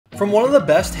From one of the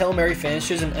best Hail Mary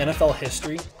finishes in NFL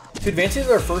history to advancing to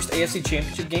their first AFC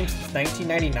Championship game since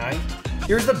 1999,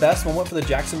 here's the best moment for the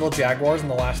Jacksonville Jaguars in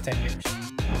the last 10 years.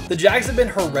 The Jags have been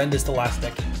horrendous the last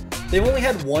decade. They've only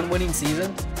had one winning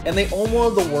season, and they own one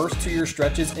of the worst 2-year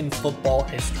stretches in football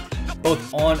history,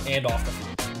 both on and off the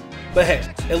field. But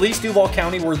hey, at least Duval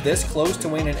County were this close to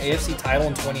winning an AFC title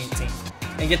in 2018,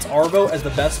 and gets our vote as the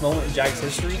best moment in Jags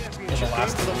history in the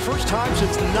last for the first time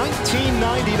since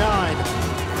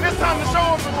 1999. It's time to show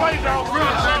up and play, dog.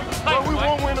 Really, we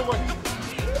won't win away.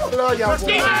 Love y'all,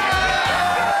 boys.